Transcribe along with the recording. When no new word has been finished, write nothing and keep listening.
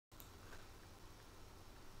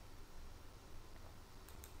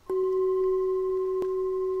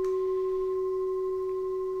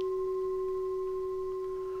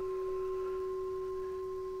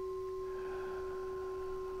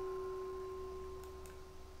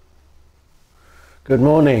Good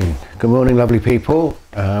morning, lovely people.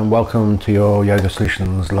 Welcome to your Yoga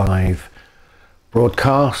Solutions live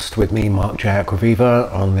broadcast with me, Marc J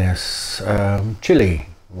Acquaviva, on this chilly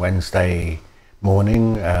Wednesday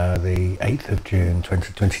morning, the 8th of June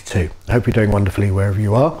 2022. I hope you're doing wonderfully wherever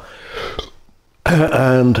you are.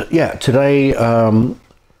 And yeah, today I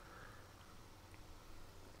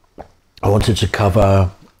wanted to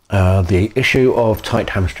cover the issue of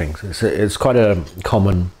tight hamstrings. It's quite a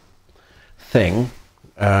common thing,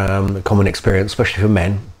 a common experience, especially for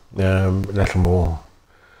men, a little more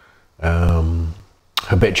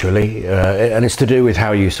habitually, and it's to do with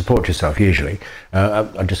how you support yourself usually.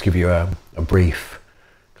 I'll just give you a brief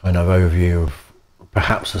kind of overview of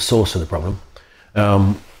perhaps the source of the problem.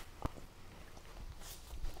 Now,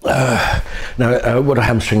 what do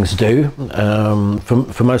hamstrings do?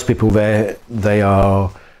 For most people, they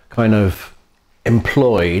are kind of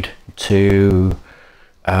employed to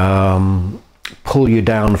pull you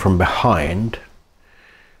down from behind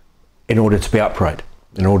in order to be upright,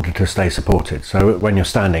 in order to stay supported. So when you're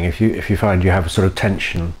standing, if you find you have a sort of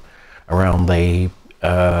tension around the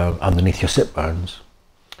underneath your sit bones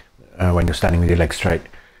when you're standing with your legs straight,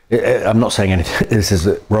 I'm not saying anything this is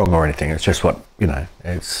wrong or anything, it's just what, you know,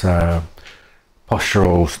 it's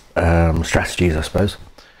postural strategies, I suppose.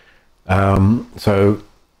 So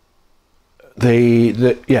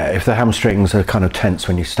if the hamstrings are kind of tense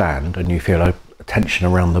when you stand and you feel a tension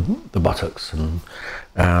around the buttocks, and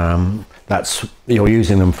that's, you're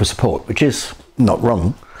using them for support, which is not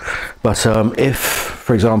wrong. But if,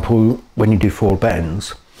 for example, when you do forward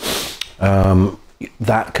bends,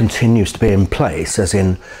 that continues to be in place, as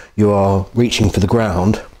in you are reaching for the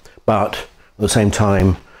ground, but at the same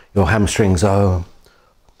time your hamstrings are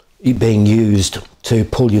being used to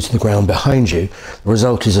pull you to the ground behind you, the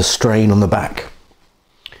result is a strain on the back.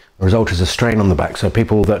 The result is a strain on the back. So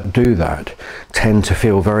people that do that tend to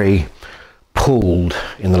feel very pulled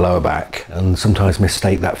in the lower back, and sometimes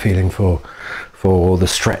mistake that feeling for the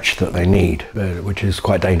stretch that they need, which is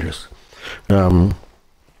quite dangerous.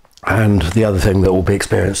 And the other thing that will be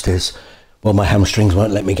experienced is, well, my hamstrings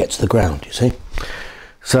won't let me get to the ground, you see.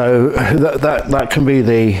 So that can be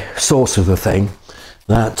the source of the thing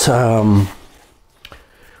that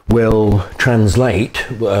will translate,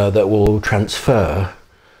 that will transfer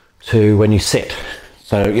to when you sit.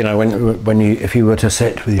 So, you know, if you were to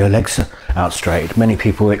sit with your legs out straight, many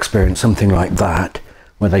people experience something like that,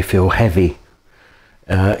 where they feel heavy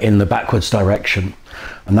in the backwards direction,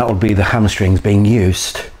 and that would be the hamstrings being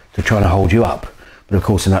used to try to hold you up. But of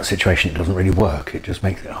course, in that situation, it doesn't really work. It just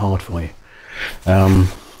makes it hard for you.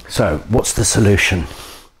 So what's the solution?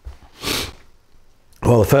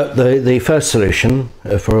 Well, the first solution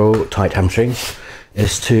for tight hamstrings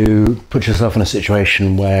is to put yourself in a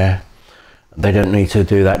situation where they don't need to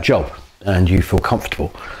do that job and you feel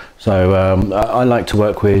comfortable. So I like to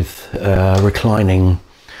work with reclining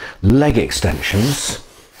leg extensions.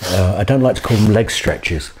 I don't like to call them leg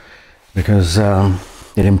stretches, because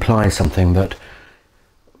it implies something that,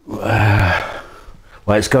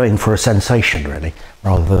 well, it's going for a sensation really,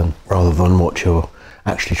 rather than what you're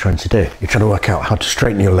actually trying to do. You're trying to work out how to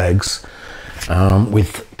straighten your legs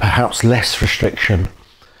with perhaps less restriction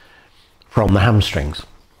from the hamstrings.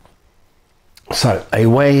 So a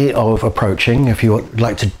way of approaching, if you would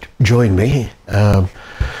like to join me, and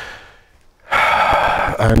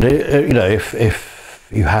you know, if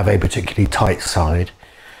you have a particularly tight side,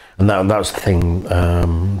 and that's the thing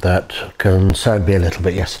that concerned me a little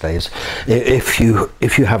bit yesterday, is if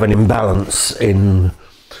you have an imbalance in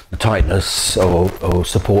the tightness or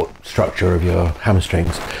support structure of your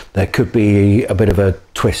hamstrings, there could be a bit of a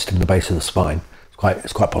twist in the base of the spine.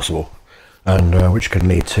 It's quite possible, and which can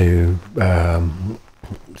lead to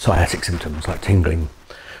sciatic symptoms like tingling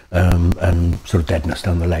and sort of deadness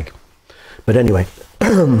down the leg. But anyway,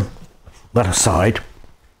 that aside,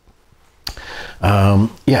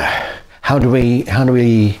 yeah, how do we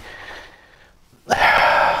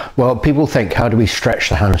well, people think, how do we stretch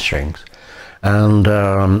the hamstrings? And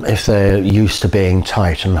if they're used to being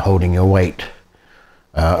tight and holding your weight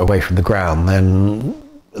away from the ground, then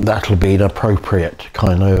that'll be an appropriate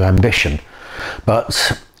kind of ambition.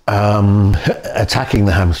 But attacking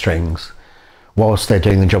the hamstrings whilst they're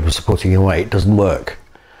doing the job of supporting your weight doesn't work.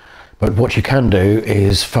 But what you can do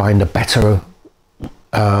is find a better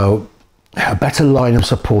line of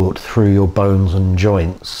support through your bones and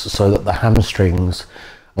joints, so that the hamstrings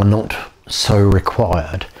are not so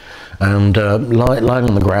required. And lying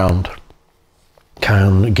on the ground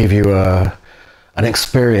can give you an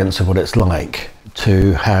experience of what it's like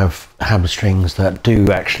to have hamstrings that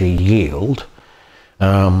do actually yield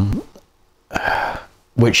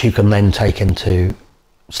which you can then take into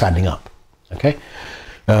standing up. Okay,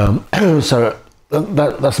 so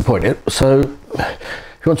that's the point. So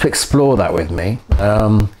if you want to explore that with me,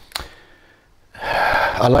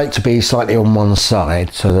 I like to be slightly on one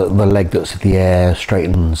side so that the leg that's in the air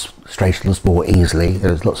straightens more easily.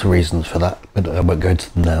 There's lots of reasons for that, but I won't go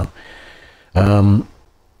into them now.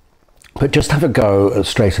 But just have a go at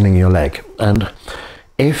straightening your leg. And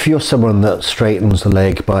if you're someone that straightens the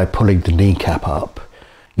leg by pulling the kneecap up,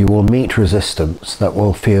 you will meet resistance that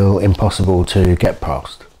will feel impossible to get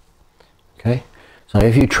past. Okay, so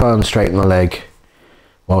if you try and straighten the leg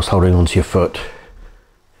whilst holding onto your foot,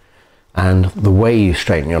 and the way you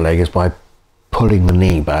straighten your leg is by pulling the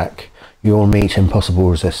knee back, you will meet impossible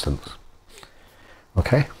resistance.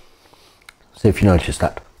 Okay, see if you notice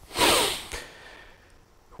that.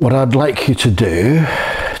 What I'd like you to do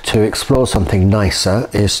to explore something nicer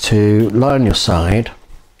is to lie on your side,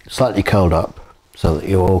 slightly curled up, so that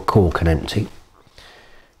your core can empty.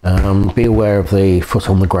 Be aware of the foot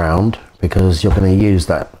on the ground, because you're going to use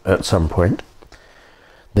that at some point.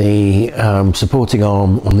 The supporting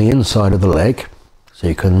arm on the inside of the leg, so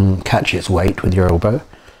you can catch its weight with your elbow,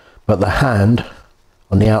 but the hand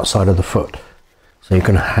on the outside of the foot, so you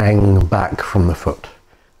can hang back from the foot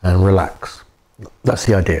and relax. That's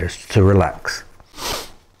the idea, is to relax.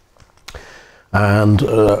 And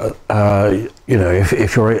you know,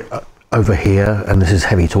 if you're over here and this is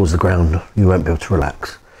heavy towards the ground, you won't be able to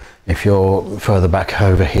relax. If you're further back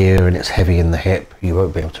over here and it's heavy in the hip, you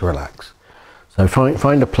won't be able to relax. So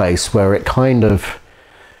find a place where it kind of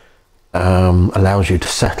allows you to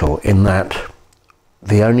settle, in that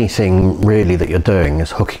the only thing really that you're doing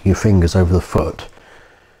is hooking your fingers over the foot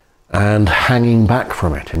and hanging back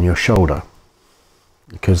from it in your shoulder,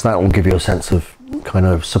 because that will give you a sense of kind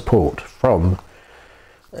of support from,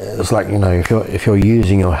 it's like, you know, if you're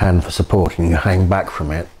using your hand for support and you hang back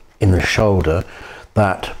from it in the shoulder,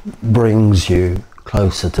 that brings you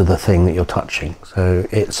closer to the thing that you're touching, so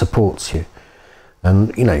it supports you.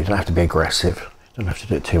 And you know, you don't have to be aggressive, you don't have to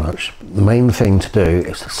do it too much. The main thing to do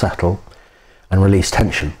is to settle and release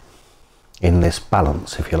tension in this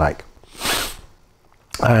balance, if you like.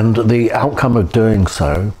 And the outcome of doing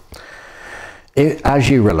so, as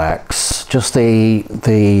you relax, just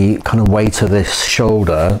the kind of weight of this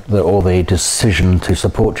shoulder, or the decision to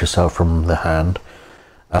support yourself from the hand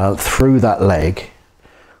through that leg,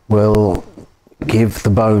 will give the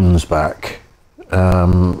bones back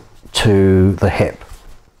to the hip.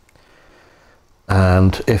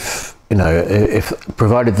 And if you know, if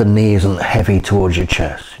provided the knee isn't heavy towards your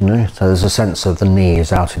chest, you know, so there's a sense of the knee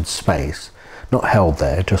is out in space, not held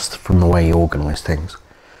there, just from the way you organize things.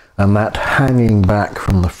 And that hanging back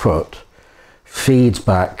from the foot feeds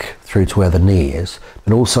back through to where the knee is,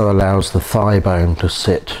 but also allows the thigh bone to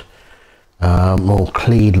sit more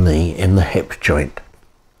cleanly in the hip joint,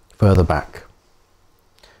 further back.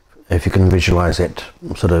 If you can visualize it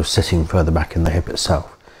sort of sitting further back in the hip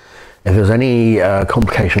itself. If there's any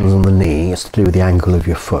complications on the knee, it's to do with the angle of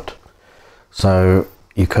your foot. So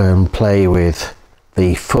you can play with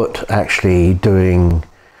the foot actually doing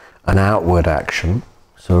an outward action,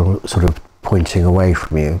 so sort of pointing away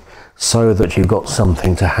from you, so that you've got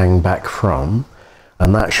something to hang back from,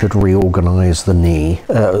 and that should reorganize the knee,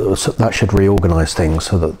 so that should reorganize things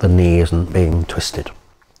so that the knee isn't being twisted.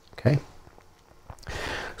 Okay?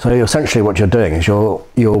 So essentially what you're doing is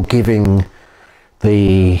you're giving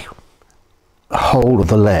the whole of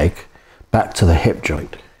the leg back to the hip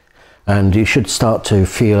joint, and you should start to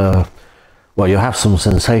feel well, you'll have some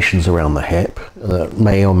sensations around the hip that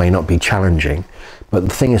may or may not be challenging, but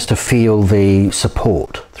the thing is to feel the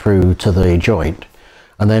support through to the joint,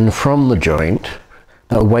 and then from the joint,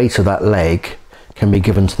 the weight of that leg can be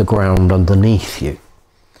given to the ground underneath you,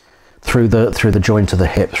 through the joint of the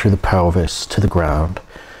hip, through the pelvis to the ground.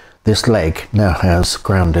 This leg now has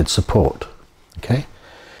grounded support. Okay,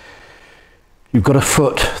 you've got a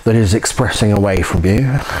foot that is expressing away from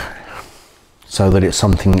you, so that it's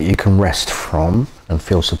something that you can rest from and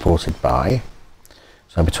feel supported by.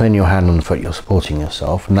 So between your hand and the foot, you're supporting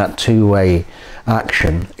yourself, and that two-way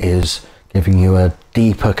action is giving you a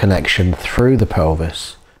deeper connection through the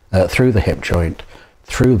pelvis, through the hip joint,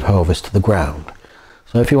 through the pelvis to the ground.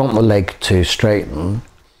 So if you want the leg to straighten,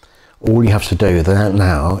 all you have to do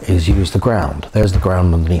now is use the ground. There's the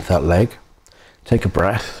ground underneath that leg. Take a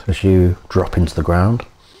breath as you drop into the ground.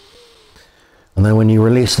 And then when you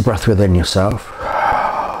release the breath within yourself,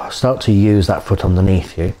 start to use that foot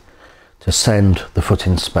underneath you to send the foot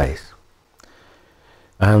in space.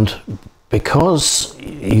 And because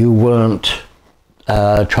you weren't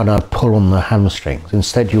trying to pull on the hamstrings,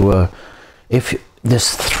 instead you were, if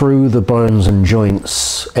this through the bones and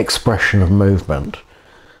joints expression of movement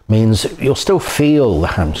means you'll still feel the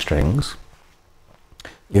hamstrings,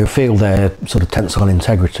 you feel their sort of tensile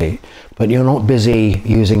integrity, but you're not busy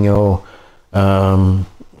using your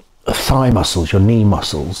thigh muscles, your knee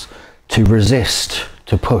muscles, to resist,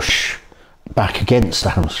 to push back against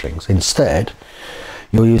the hamstrings. Instead,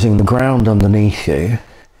 you're using the ground underneath you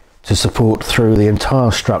to support through the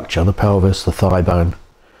entire structure, the pelvis, the thigh bone,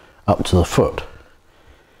 up to the foot.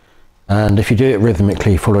 And if you do it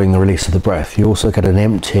rhythmically following the release of the breath, you also get an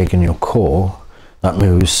emptying in your core that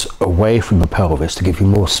moves away from the pelvis to give you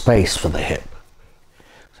more space for the hip.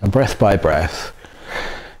 So breath by breath,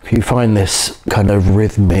 if you find this kind of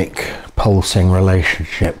rhythmic pulsing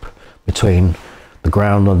relationship between the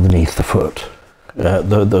ground underneath the foot,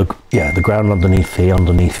 the ground underneath the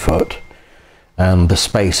underneath foot, and the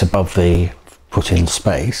space above the foot in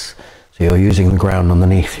space, so you're using the ground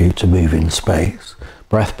underneath you to move in space,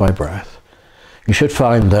 breath by breath, you should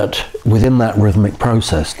find that within that rhythmic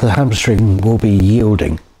process, the hamstring will be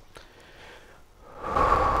yielding.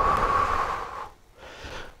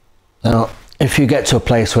 Now, if you get to a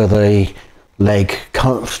place where the leg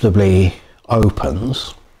comfortably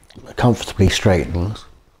opens, comfortably straightens,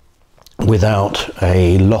 without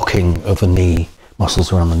a locking of the knee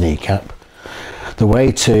muscles around the kneecap, the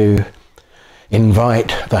way to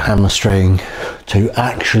invite the hamstring to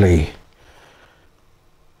actually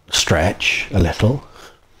stretch a little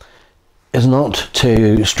is not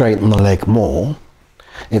to straighten the leg more,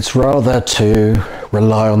 it's rather to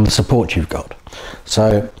rely on the support you've got.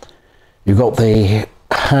 So you've got the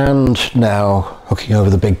hand now hooking over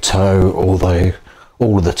the big toe, or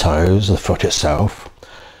all of the toes, the foot itself,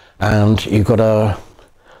 and you've got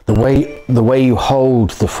the way you hold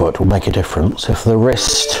the foot will make a difference. If the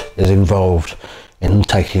wrist is involved in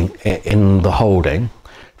the holding,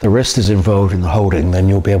 if the wrist is involved in the holding, then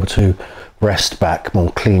you'll be able to rest back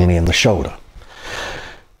more cleanly in the shoulder.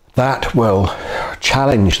 That will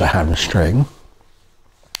challenge the hamstring,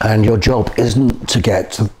 and your job isn't to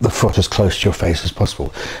get the foot as close to your face as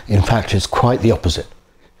possible. In fact, it's quite the opposite.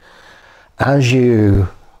 As you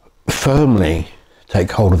firmly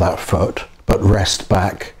take hold of that foot, but rest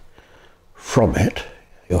back from it,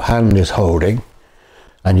 your hand is holding,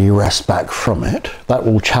 and you rest back from it, that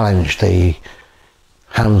will challenge the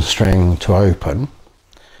hamstring to open.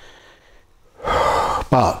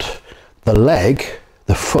 But the leg,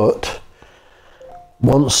 the foot,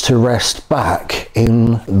 wants to rest back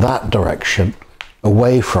in that direction,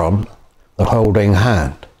 away from the holding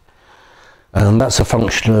hand. And that's a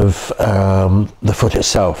function of the foot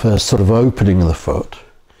itself. A sort of opening of the foot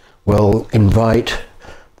will invite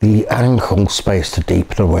the ankle space to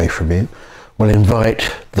deepen away from you, will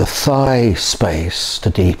invite the thigh space to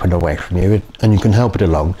deepen away from you, and you can help it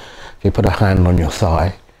along. If you put a hand on your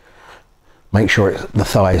thigh, make sure the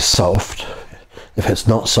thigh is soft. If it's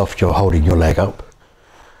not soft, you're holding your leg up.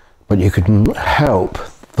 But you can help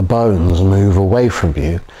the bones move away from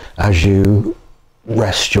you as you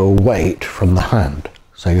rest your weight from the hand.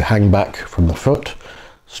 So you hang back from the foot.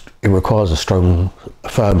 It requires a strong,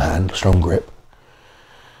 firm hand, a strong grip.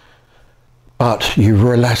 But you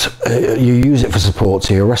use it for support,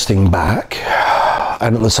 so you're resting back,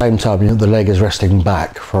 and at the same time the leg is resting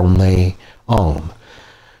back from the arm.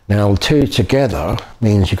 Now, the two together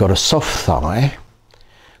means you've got a soft thigh,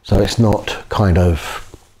 so it's not kind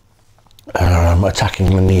of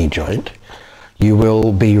attacking the knee joint. You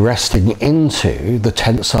will be resting into the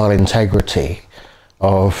tensile integrity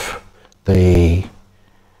of the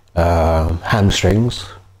hamstrings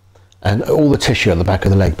and all the tissue at the back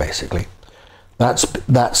of the leg, basically.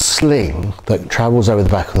 That sling that travels over the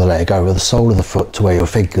back of the leg, over the sole of the foot to where your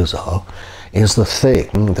fingers are, is the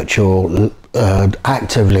thing that you're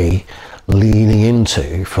actively leaning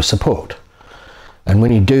into for support. And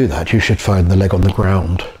when you do that, you should find the leg on the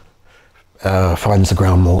ground finds the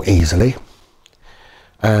ground more easily.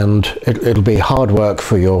 And it'll be hard work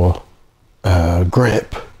for your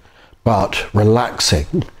grip, but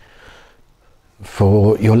relaxing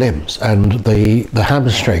for your limbs. And the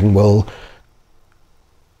hamstring will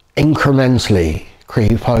incrementally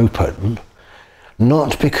creep open,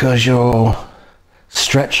 not because you're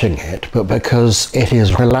stretching it, but because it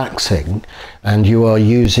is relaxing and you are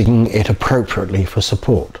using it appropriately for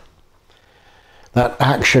support. That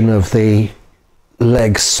action of the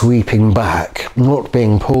legs sweeping back, not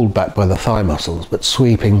being pulled back by the thigh muscles, but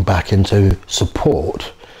sweeping back into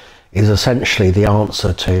support, is essentially the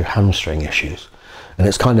answer to hamstring issues. And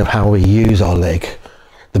it's kind of how we use our leg,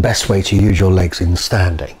 the best way to use your legs in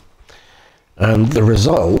standing. And the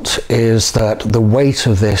result is that the weight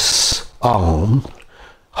of this arm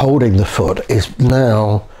holding the foot is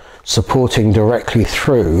now supporting directly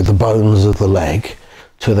through the bones of the leg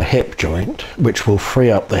to the hip joint, which will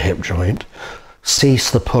free up the hip joint,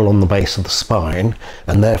 cease the pull on the base of the spine,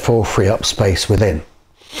 and therefore free up space within.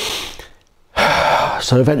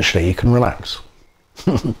 So eventually you can relax.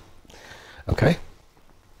 Okay?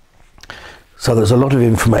 So there's a lot of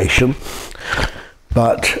information,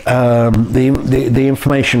 but the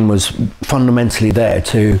information was fundamentally there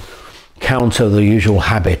to counter the usual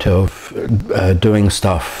habit of doing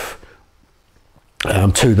stuff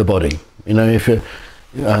to the body. You know, if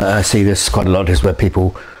I see this quite a lot, is where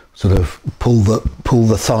people sort of pull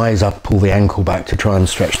the thighs up, pull the ankle back to try and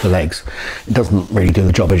stretch the legs. It doesn't really do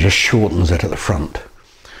the job. It just shortens it at the front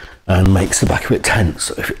and makes the back of it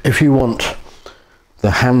tense. If you want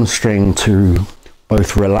the hamstring to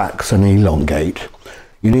both relax and elongate,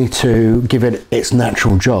 you need to give it its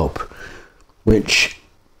natural job, which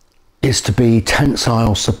is to be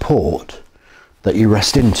tensile support that you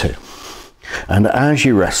rest into. And as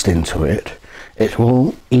you rest into it, it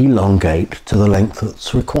will elongate to the length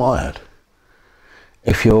that's required.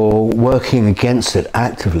 If you're working against it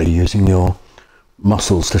actively using your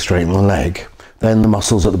muscles to straighten the leg, then the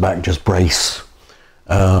muscles at the back just brace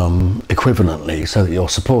equivalently so that you're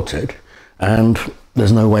supported, and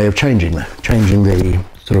there's no way of changing the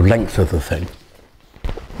sort of length of the thing.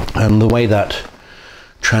 And the way that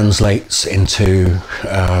translates into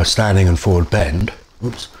standing and forward bend,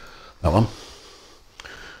 oops, that one,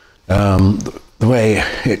 the way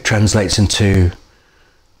it translates into,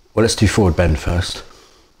 well, let's do forward bend first,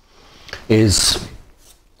 is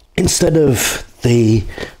instead of the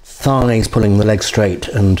thighs pulling the leg straight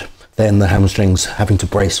and then the hamstrings having to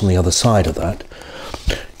brace on the other side of that,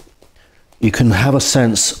 you can have a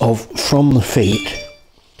sense of, from the feet,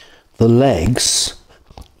 the legs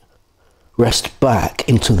rest back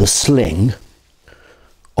into the sling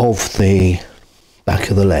of the back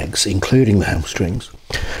of the legs, including the hamstrings.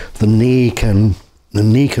 The knee can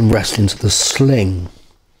rest into the sling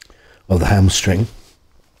of the hamstring.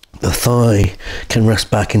 The thigh can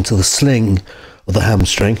rest back into the sling of the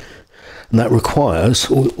hamstring, and that requires,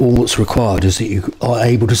 all that's required is that you are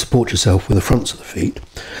able to support yourself with the fronts of the feet,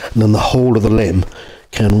 and then the whole of the limb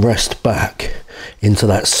can rest back into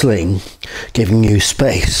that sling, giving you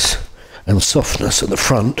space and softness at the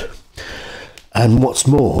front. And what's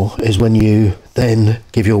more is when you then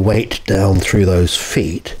give your weight down through those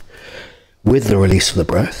feet with the release of the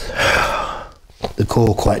breath, the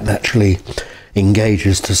core quite naturally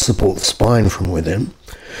engages to support the spine from within.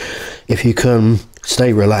 If you can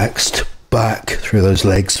stay relaxed back through those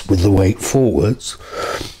legs with the weight forwards,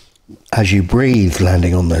 as you breathe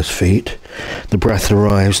landing on those feet, the breath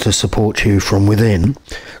arrives to support you from within,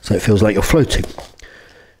 so it feels like you're floating.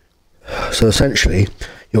 So essentially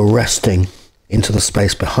you're resting into the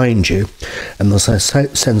space behind you, and the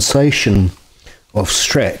sensation of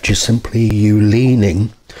stretch is simply you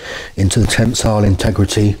leaning into the tensile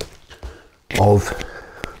integrity of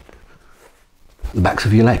the backs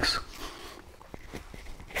of your legs.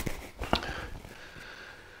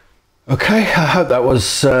 Okay, I hope that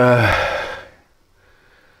was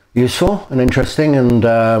useful and interesting, and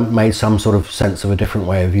made some sort of sense of a different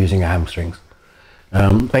way of using your hamstrings.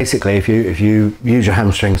 Basically, if you use your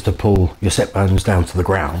hamstrings to pull your sit bones down to the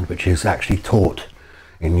ground, which is actually taught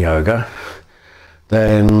in yoga,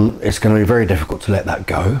 then it's going to be very difficult to let that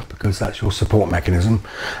go, because that's your support mechanism.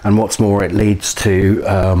 And what's more, it leads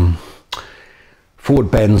to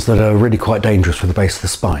forward bends that are really quite dangerous for the base of the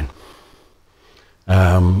spine.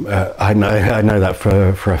 I know that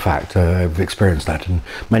for a fact. I've experienced that, and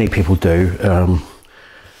many people do.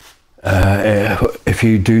 If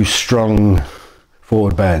you do strong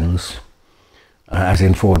forward bends, as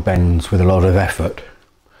in forward bends with a lot of effort,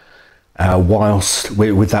 whilst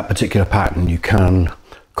with that particular pattern, you can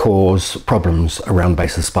cause problems around the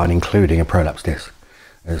base of the spine, including a prolapse disc.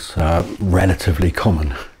 It's relatively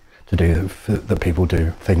common to do that people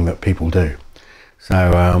do.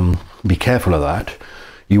 So be careful of that.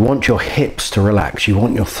 You want your hips to relax, you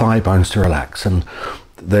want your thigh bones to relax, and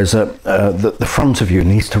there's the front of you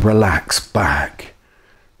needs to relax back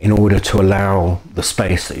in order to allow the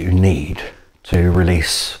space that you need to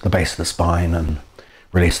release the base of the spine and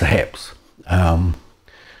release the hips. And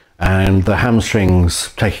the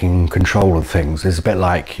hamstrings taking control of things is a bit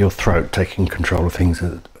like your throat taking control of things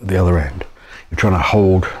at the other end. You're trying to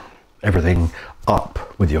hold everything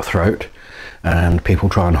up with your throat, and people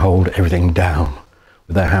try and hold everything down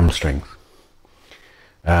with their hamstrings.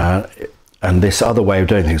 And this other way of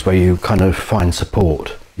doing things, where you kind of find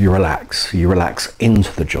support, you relax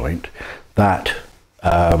into the joint, that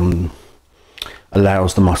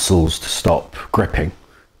allows the muscles to stop gripping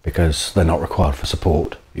because they're not required for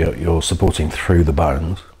support. You're supporting through the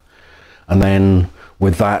bones. And then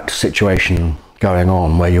with that situation going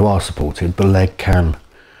on where you are supported, the leg can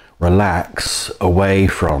relax away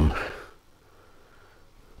from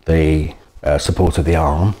the support of the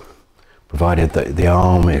arm, provided that the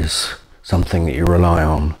arm is something that you rely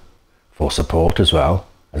on for support as well,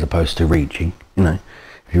 as opposed to reaching.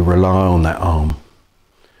 If you rely on that arm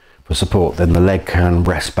for support, then the leg can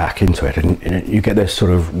rest back into it, and you get this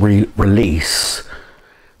sort of release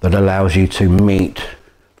that allows you to meet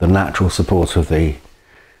the natural support of the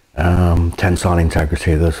tensile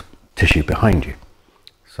integrity of the tissue behind you.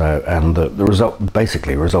 So, and the result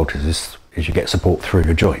is you get support through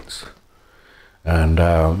your joints. And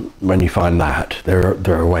when you find that, there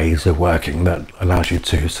are ways of working that allows you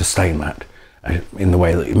to sustain that in the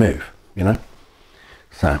way that you move,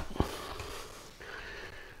 So,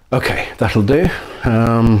 okay, that'll do.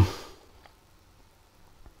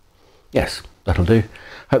 Yes, that'll do.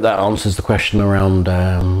 Hope that answers the question around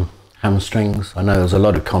hamstrings. I know there's a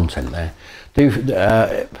lot of content there.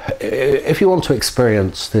 If you want to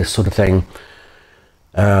experience this sort of thing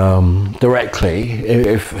directly,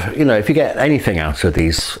 if you get anything out of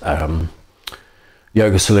these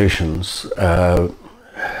yoga solutions,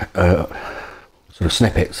 sort of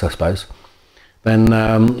snippets, I suppose, then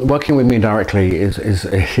working with me directly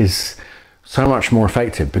is so much more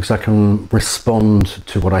effective, because I can respond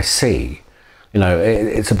to what I see.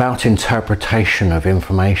 It's about interpretation of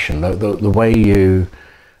information. The way you,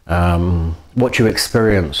 what you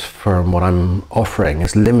experience from what I'm offering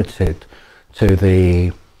is limited to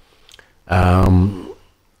the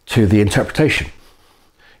interpretation.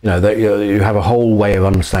 That you have a whole way of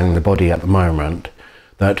understanding the body at the moment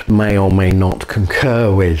that may or may not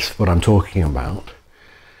concur with what I'm talking about.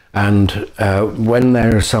 And when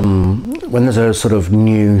there's a sort of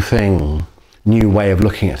new way of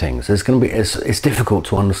looking at things, it's difficult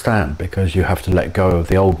to understand, because you have to let go of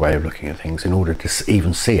the old way of looking at things in order to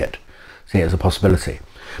even see it as a possibility.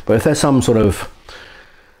 But if there's some sort of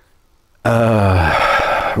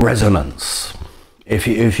resonance, if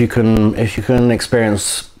you can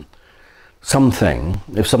experience something,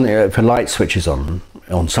 if a light switches on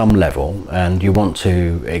some level, and you want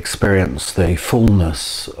to experience the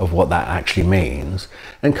fullness of what that actually means,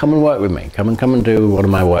 then come and work with me. Come and do one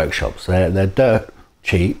of my workshops. They're dirt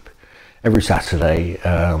cheap, every Saturday,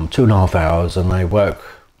 2.5 hours, and they work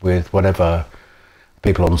with whatever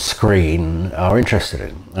people on screen are interested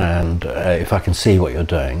in. And if I can see what you're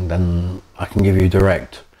doing, then I can give you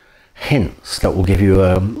direct hints that will give you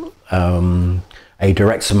a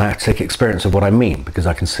direct somatic experience of what I mean, because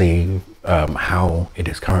I can see how it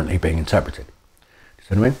is currently being interpreted. Do you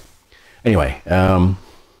see what I mean? Anyway,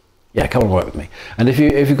 yeah, come and work with me. And if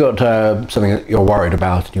you've got something that you're worried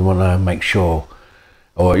about and you want to make sure,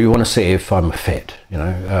 or you want to see if I'm fit,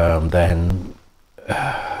 then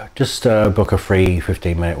just book a free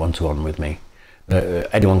 15-minute one-to-one with me.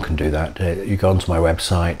 Anyone can do that. You go onto my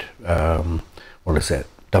website. What is it?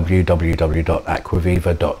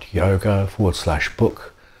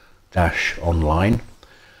 www.acquaviva.yoga/book-online,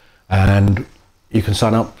 and you can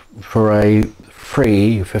sign up for a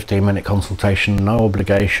free 15-minute consultation, no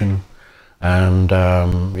obligation, and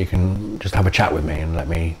you can just have a chat with me and let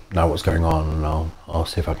me know what's going on, and I'll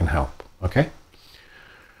see if I can help. Okay?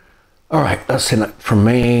 All right, that's it from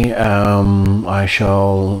me. I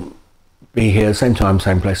shall be here same time,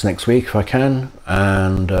 same place next week if I can,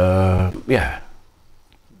 and yeah,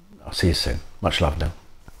 I'll see you soon. Much love now.